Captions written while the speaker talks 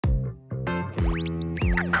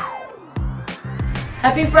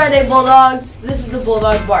Happy Friday, Bulldogs! This is the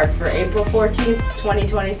Bulldog Bark for April 14th,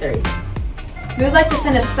 2023. We would like to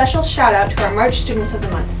send a special shout out to our March Students of the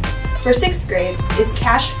Month. For 6th grade is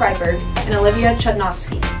Cash Freiberg and Olivia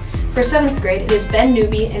Chudnovsky. For 7th grade it is Ben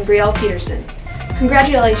Newby and Brielle Peterson.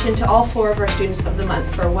 Congratulations to all 4 of our Students of the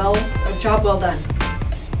Month for a job well done.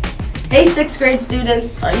 Hey 6th grade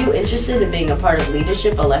students, are you interested in being a part of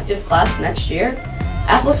Leadership Elective class next year?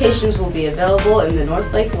 Applications will be available in the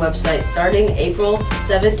Northlake website starting April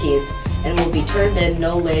 17th and will be turned in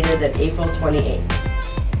no later than April 28th.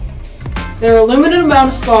 There are a limited amount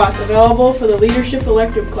of spots available for the Leadership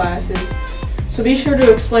Elective classes, so be sure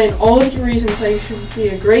to explain all of your reasons why you should be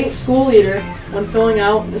a great school leader when filling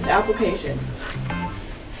out this application.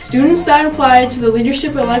 Students that apply to the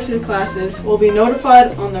Leadership Elective classes will be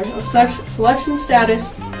notified on their selection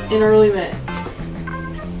status in early May.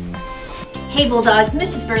 Hey Bulldogs,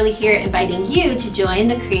 Mrs. Burley here inviting you to join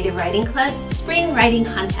the Creative Writing Club's Spring Writing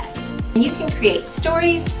Contest. You can create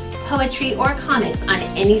stories, poetry, or comics on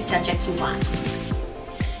any subject you want.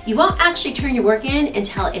 You won't actually turn your work in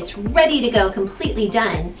until it's ready to go completely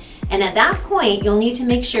done, and at that point you'll need to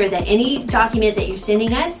make sure that any document that you're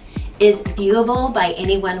sending us is viewable by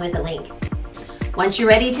anyone with a link. Once you're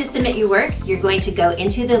ready to submit your work, you're going to go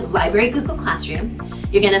into the Library Google Classroom.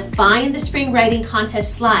 You're going to find the Spring Writing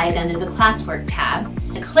Contest slide under the Classwork tab.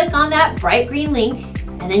 Click on that bright green link,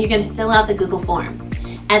 and then you're going to fill out the Google form.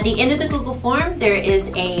 At the end of the Google form, there is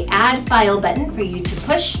an Add File button for you to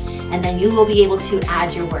push, and then you will be able to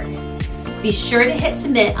add your work. Be sure to hit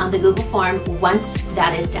Submit on the Google form once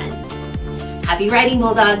that is done. Happy writing,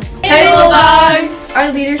 Bulldogs! Hey Bulldogs!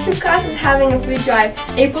 Our leadership class is having a food drive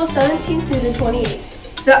April 17th through the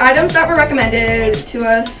 28th. The items that were recommended to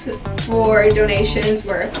us for donations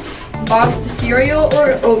were boxed cereal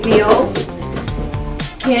or oatmeal,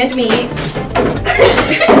 canned meat,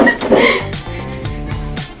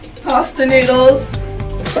 pasta noodles,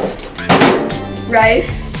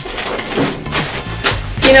 rice,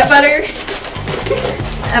 peanut butter,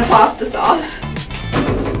 and pasta sauce.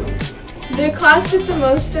 The class with the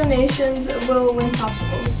most donations will win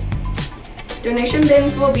popsicles. Donation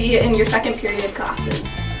bins will be in your second period classes.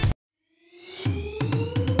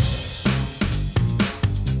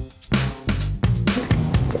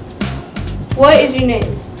 What is your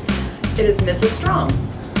name? It is Mrs. Strong.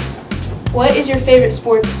 What is your favorite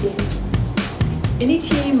sports team? Any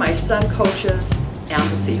team my son coaches and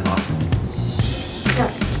the Seahawks.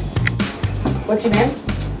 Nice. What's your name?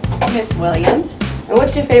 Miss Williams. And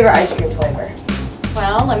what's your favorite ice cream flavor?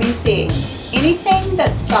 Well, let me see. Anything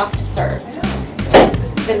that's soft serve.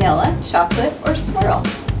 Vanilla, chocolate, or swirl.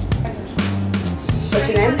 What's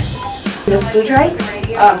your name? Miss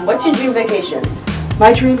Boudreau? What's your dream vacation?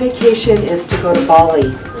 My dream vacation is to go to Bali,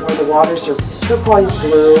 where the waters are turquoise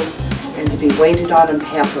blue, and to be waited on and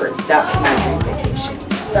pampered. That's my dream vacation.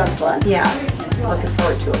 Sounds fun. Yeah, looking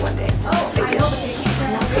forward to it one day. Thank you.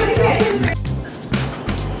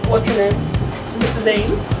 What's your name? Mrs.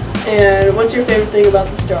 Ames. And what's your favorite thing about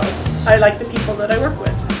this job? I like the people that I work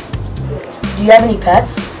with. Do you have any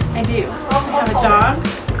pets? I do. I have a dog,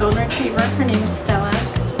 a golden retriever, her name is Stella,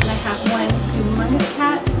 and I have one humongous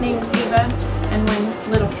cat named Ziva, and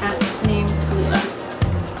one little cat named Tallulah.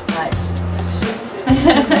 Nice.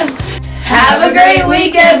 Have a great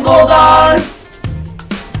weekend, Bulldogs!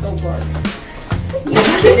 Don't bark.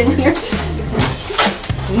 Get in here.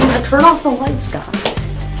 You need to turn off the lights, guys.